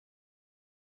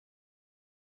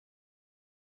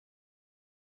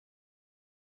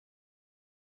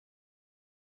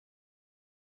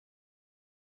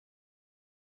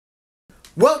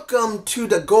Welcome to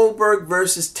the Goldberg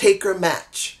versus Taker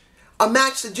match. A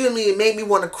match that genuinely made me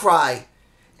want to cry.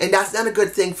 And that's not a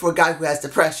good thing for a guy who has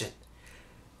depression.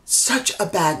 Such a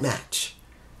bad match.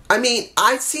 I mean,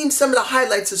 I've seen some of the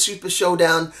highlights of Super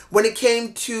Showdown when it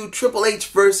came to Triple H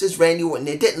versus Randy Orton.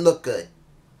 It didn't look good.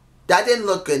 That didn't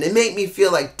look good. It made me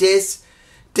feel like this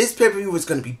pay-per-view was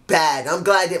going to be bad. I'm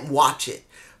glad I didn't watch it.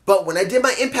 But when I did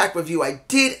my Impact review, I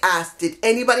did ask, did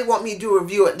anybody want me to do a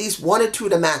review at least one or two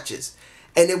of the matches?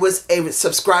 And it was a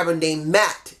subscriber named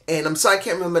Matt. And I'm sorry I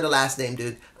can't remember the last name,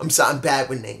 dude. I'm sorry, I'm bad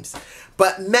with names.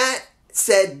 But Matt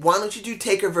said, why don't you do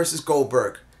Taker versus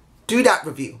Goldberg? Do that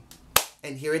review.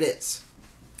 And here it is.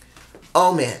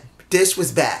 Oh man, this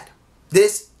was bad.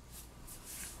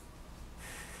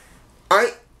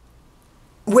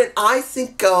 When I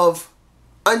think of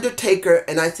Undertaker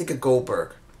and I think of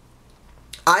Goldberg,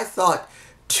 I thought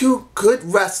two good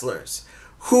wrestlers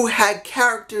who had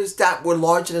characters that were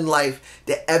larger than life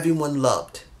that everyone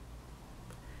loved.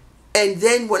 And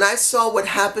then when I saw what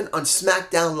happened on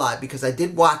SmackDown Live, because I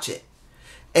did watch it,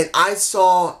 and I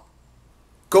saw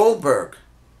Goldberg,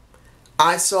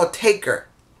 I saw Taker,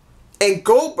 and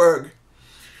Goldberg,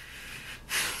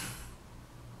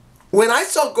 when I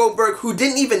saw Goldberg, who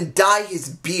didn't even dye his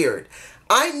beard,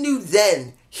 I knew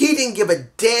then he didn't give a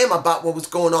damn about what was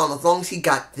going on as long as he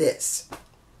got this.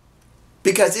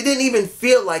 Because it didn't even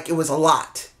feel like it was a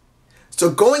lot.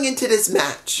 So going into this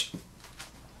match,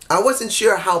 I wasn't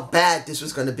sure how bad this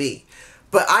was going to be.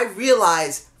 But I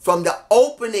realized from the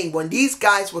opening, when these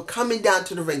guys were coming down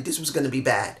to the ring, this was going to be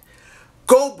bad.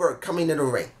 Goldberg coming to the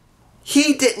ring,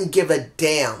 he didn't give a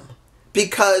damn.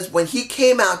 Because when he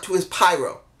came out to his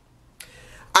pyro,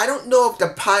 I don't know if the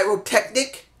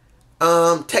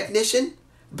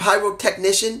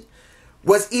pyrotechnician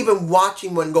was even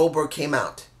watching when Goldberg came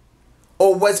out.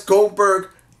 Or was Goldberg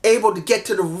able to get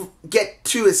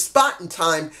to his spot in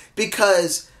time,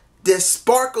 because the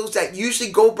sparkles that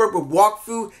usually Goldberg would walk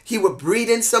through, he would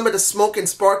breathe in some of the smoke and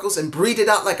sparkles and breathe it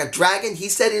out like a dragon. He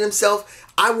said it himself,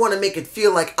 I want to make it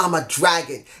feel like I'm a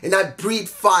dragon and I breathe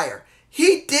fire.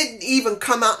 He didn't even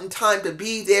come out in time to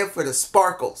be there for the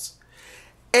sparkles.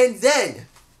 And then,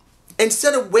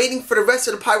 instead of waiting for the rest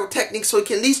of the pyrotechnics so he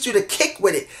can at least do the kick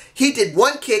with it, he did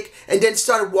one kick and then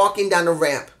started walking down the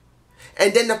ramp.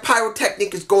 And then the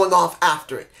pyrotechnic is going off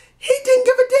after it. He didn't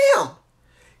give a damn.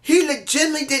 He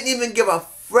legitimately didn't even give a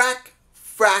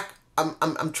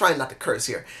I'm trying not to curse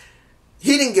here.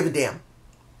 He didn't give a damn.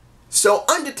 So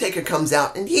Undertaker comes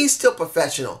out and he's still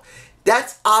professional.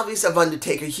 That's obvious of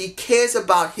Undertaker. He cares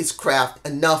about his craft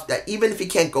enough that even if he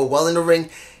can't go well in the ring,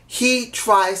 he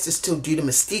tries to still do the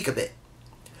mystique of it.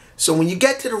 So when you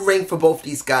get to the ring for both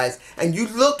these guys and you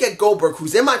look at Goldberg,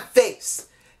 who's in my face,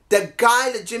 the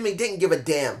guy legitimately didn't give a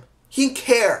damn. He didn't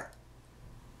care.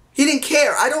 He didn't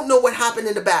care. I don't know what happened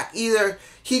in the back. Either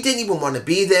he didn't even want to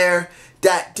be there,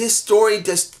 that this story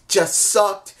just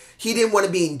sucked. He didn't want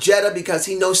to be in Jeddah because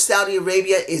he knows Saudi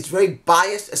Arabia is very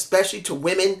biased, especially to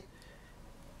women.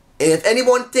 And if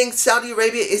anyone thinks Saudi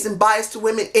Arabia isn't biased to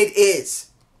women, it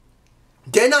is.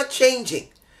 They're not changing.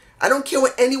 I don't care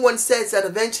what anyone says that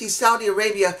eventually Saudi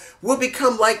Arabia will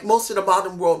become like most of the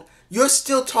modern world. You're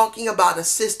still talking about a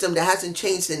system that hasn't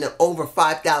changed in over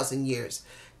 5,000 years.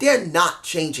 They're not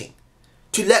changing.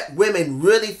 To let women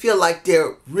really feel like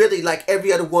they're really like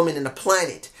every other woman in the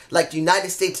planet. Like the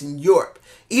United States and Europe.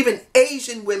 Even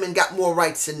Asian women got more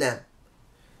rights than them.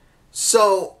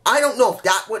 So, I don't know if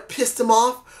that what pissed him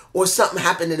off or something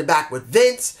happened in the back with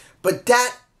Vince. But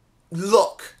that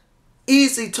look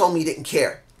easily told me he didn't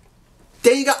care.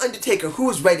 Then you got Undertaker, who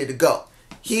was ready to go.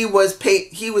 He was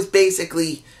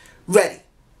basically ready.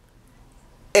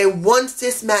 And once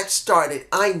this match started,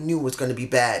 I knew it was going to be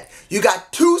bad. You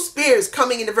got two spears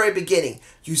coming in the very beginning.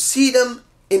 You see them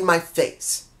in my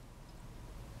face.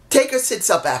 Taker sits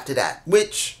up after that,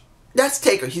 which, that's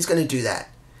Taker. He's going to do that.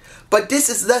 But this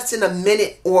is less than a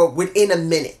minute or within a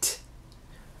minute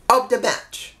of the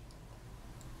match.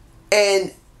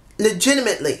 And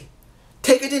legitimately,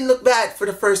 Taker didn't look bad for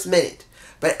the first minute.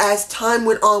 But as time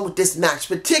went on with this match,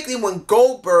 particularly when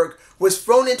Goldberg was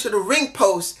thrown into the ring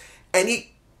post and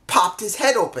he popped his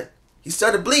head open. He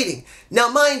started bleeding. Now,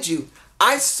 mind you,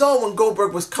 I saw when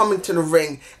Goldberg was coming to the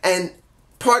ring and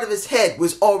part of his head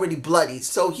was already bloody.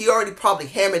 So he already probably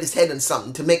hammered his head on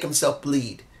something to make himself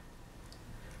bleed.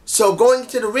 So going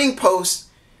to the ring post,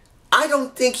 I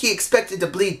don't think he expected to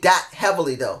bleed that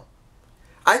heavily though.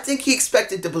 I think he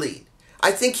expected to bleed. I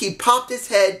think he popped his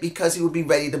head because he would be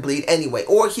ready to bleed anyway.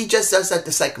 Or he just does that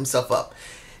to psych himself up.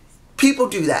 People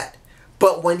do that.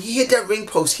 But when he hit that ring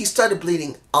post, he started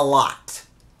bleeding a lot.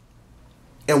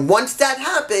 And once that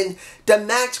happened, the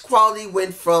match quality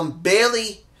went from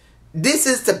barely, this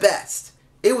is the best.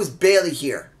 It was barely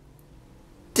here.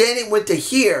 Then it went to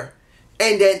here,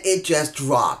 and then it just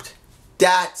dropped.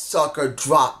 That sucker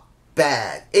dropped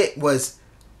bad. It was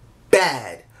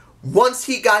bad. Once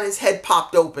he got his head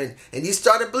popped open and he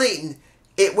started bleeding,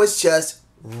 it was just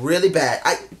really bad.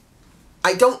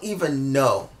 I don't even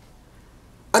know.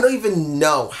 I don't even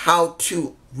know how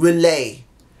to relay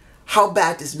how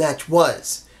bad this match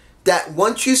was. That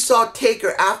once you saw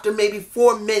Taker after maybe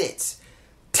 4 minutes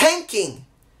tanking,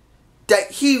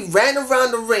 that he ran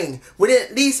around the ring within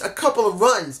at least a couple of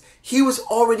runs, he was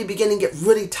already beginning to get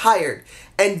really tired.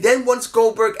 And then once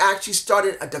Goldberg actually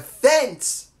started a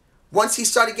defense, once he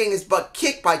started getting his butt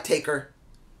kicked by Taker,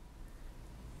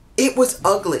 it was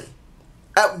ugly.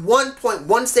 At one point,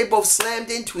 once they both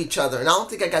slammed into each other, and I don't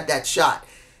think I got that shot,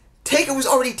 Taker was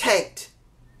already tanked.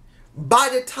 By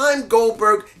the time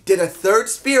Goldberg did a third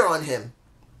spear on him,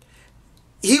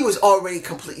 he was already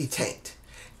completely tanked.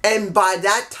 And by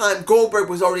that time, Goldberg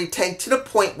was already tanked to the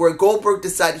point where Goldberg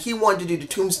decided he wanted to do the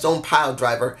tombstone pile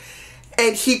driver.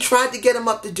 And he tried to get him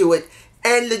up to do it.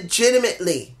 And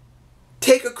legitimately,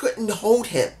 Taker couldn't hold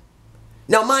him.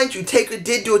 Now, mind you, Taker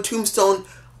did do a tombstone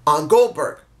on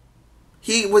Goldberg.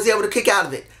 He was able to kick out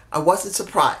of it. I wasn't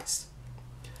surprised.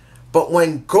 But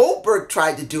when Goldberg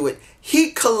tried to do it,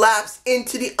 he collapsed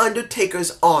into the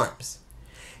Undertaker's arms.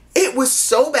 It was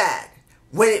so bad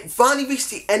when it finally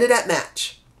reached the end of that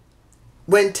match.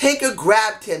 When Taker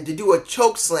grabbed him to do a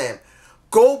choke slam,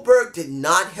 Goldberg did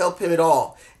not help him at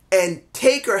all. And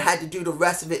Taker had to do the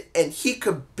rest of it, and he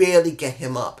could barely get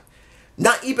him up.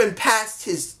 Not even past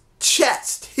his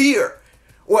chest here.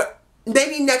 Or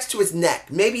maybe next to his neck.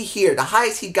 Maybe here. The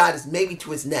highest he got is maybe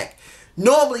to his neck.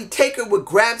 Normally, Taker would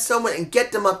grab someone and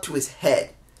get them up to his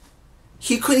head.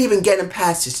 He couldn't even get him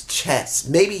past his chest.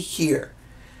 Maybe here.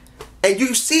 And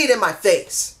you see it in my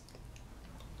face.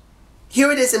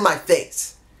 Here it is in my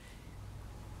face.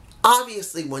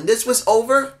 Obviously, when this was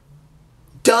over,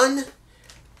 done,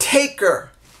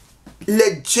 Taker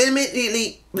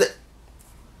legitimately,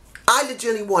 I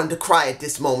legitimately wanted to cry at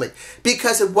this moment.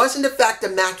 Because it wasn't the fact the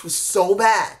match was so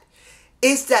bad.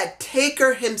 It's that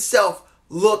Taker himself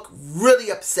looked really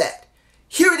upset.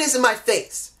 Here it is in my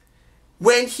face.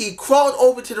 When he crawled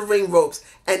over to the ring ropes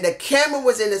and the camera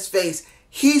was in his face,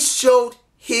 he showed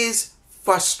his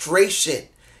frustration.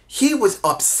 He was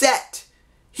upset.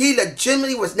 He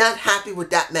legitimately was not happy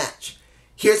with that match.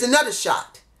 Here's another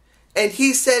shot. And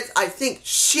he says, I think,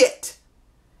 shit.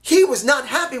 He was not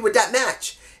happy with that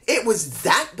match. It was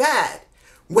that bad.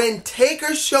 When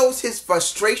Taker shows his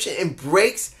frustration and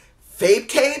breaks Fabe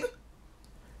Cabe,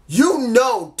 you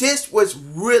know this was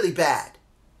really bad.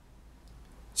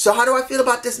 So how do I feel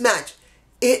about this match?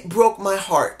 It broke my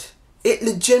heart. It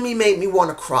legitimately made me want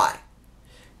to cry.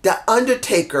 The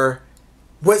Undertaker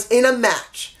was in a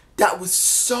match that was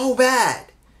so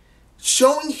bad,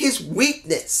 showing his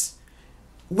weakness.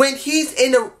 When he's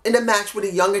in a match with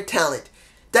a younger talent,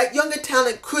 that younger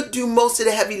talent could do most of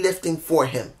the heavy lifting for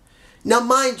him. Now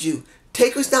mind you,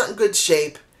 Taker's not in good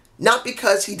shape, not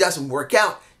because he doesn't work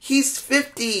out. He's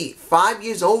 55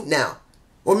 years old now.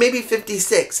 Or maybe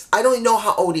 56. I don't know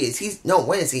how old he is.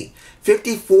 When is he?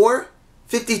 54?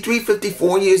 53,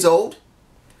 54 years old?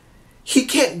 He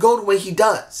can't go the way he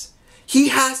does. He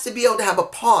has to be able to have a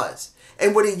pause.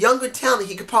 And with a younger talent,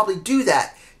 he could probably do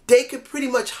that. They could pretty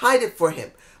much hide it for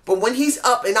him. But when he's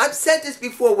up, and I've said this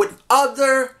before with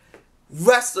other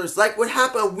wrestlers, like what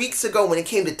happened weeks ago when it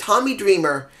came to Tommy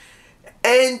Dreamer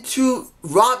and to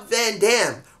Rob Van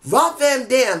Dam. Rob Van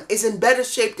Dam is in better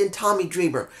shape than Tommy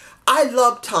Dreamer. I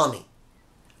love Tommy.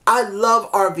 I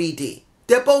love RVD.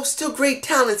 They're both still great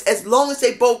talents as long as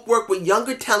they both work with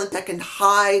younger talent that can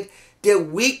hide their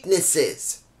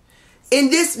weaknesses. In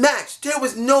this match, there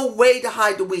was no way to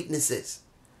hide the weaknesses.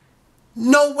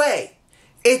 No way.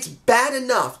 It's bad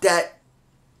enough that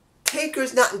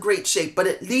Taker's not in great shape, but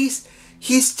at least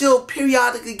he still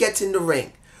periodically gets in the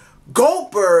ring.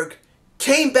 Goldberg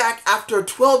came back after a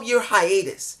 12-year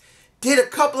hiatus, did a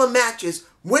couple of matches,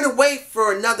 went away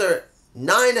for another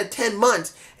 9 or 10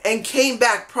 months, and came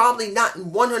back probably not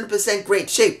in 100% great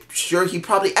shape. Sure, he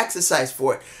probably exercised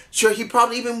for it. Sure, he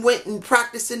probably even went and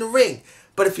practiced in the ring.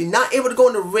 But if you're not able to go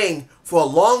in the ring for a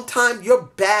long time, you're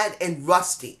bad and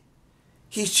rusty.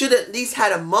 He should at least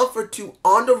had a month or two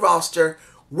on the roster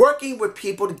working with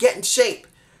people to get in shape.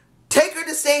 Taker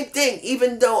the same thing,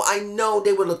 even though I know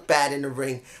they would look bad in the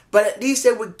ring. But at least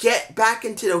they would get back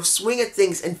into the swing of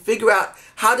things and figure out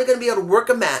how they're going to be able to work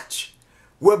a match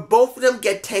where both of them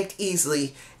get tanked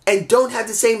easily and don't have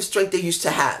the same strength they used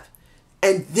to have.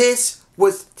 And this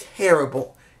was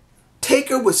terrible.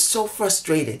 Taker was so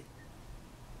frustrated.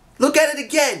 Look at it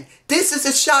again. This is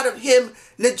a shot of him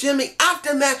legitimately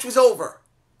after the match was over.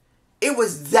 It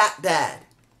was that bad.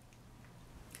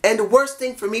 And the worst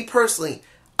thing for me personally,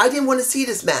 I didn't want to see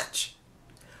this match.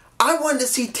 I wanted to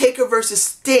see Taker versus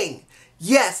Sting.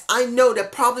 Yes, I know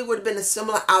that probably would have been a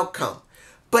similar outcome.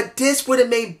 But this would have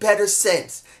made better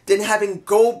sense than having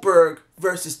Goldberg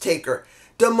versus Taker.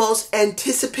 The most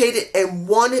anticipated and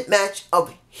wanted match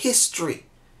of history.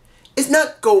 It's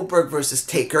not Goldberg versus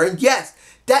Taker. And yes,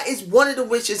 that is one of the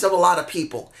wishes of a lot of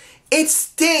people. It's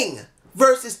Sting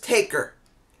versus Taker.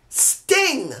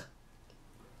 Sting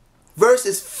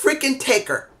versus freaking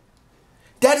Taker.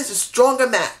 That is a stronger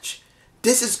match.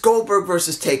 This is Goldberg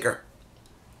versus Taker.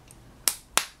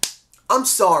 I'm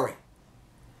sorry.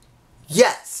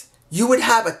 Yes, you would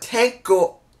have a tank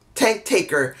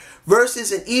Taker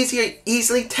versus an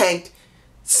easily tanked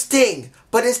Sting.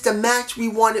 But it's the match we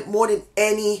wanted more than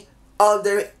any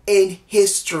other in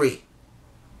history.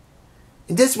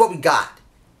 And this is what we got.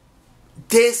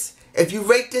 This, if you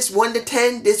rate this 1 to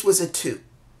 10, this was a 2.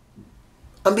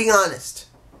 I'm being honest.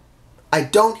 I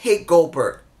don't hate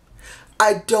Goldberg.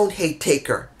 I don't hate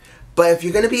Taker. But if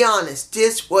you're going to be honest,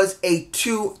 this was a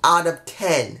 2 out of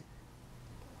 10.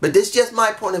 But this is just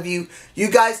my point of view. You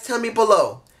guys tell me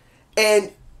below.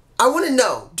 And I want to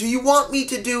know, do you want me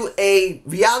to do a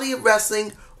reality of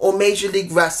wrestling or Major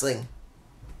League Wrestling?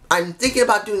 I'm thinking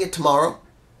about doing it tomorrow.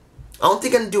 I don't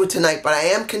think I'm going to do it tonight, but I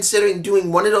am considering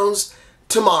doing one of those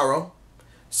tomorrow.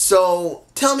 So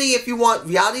tell me if you want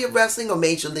reality of wrestling or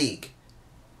Major League.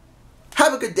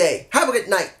 Have a good day. Have a good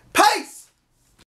night. Peace!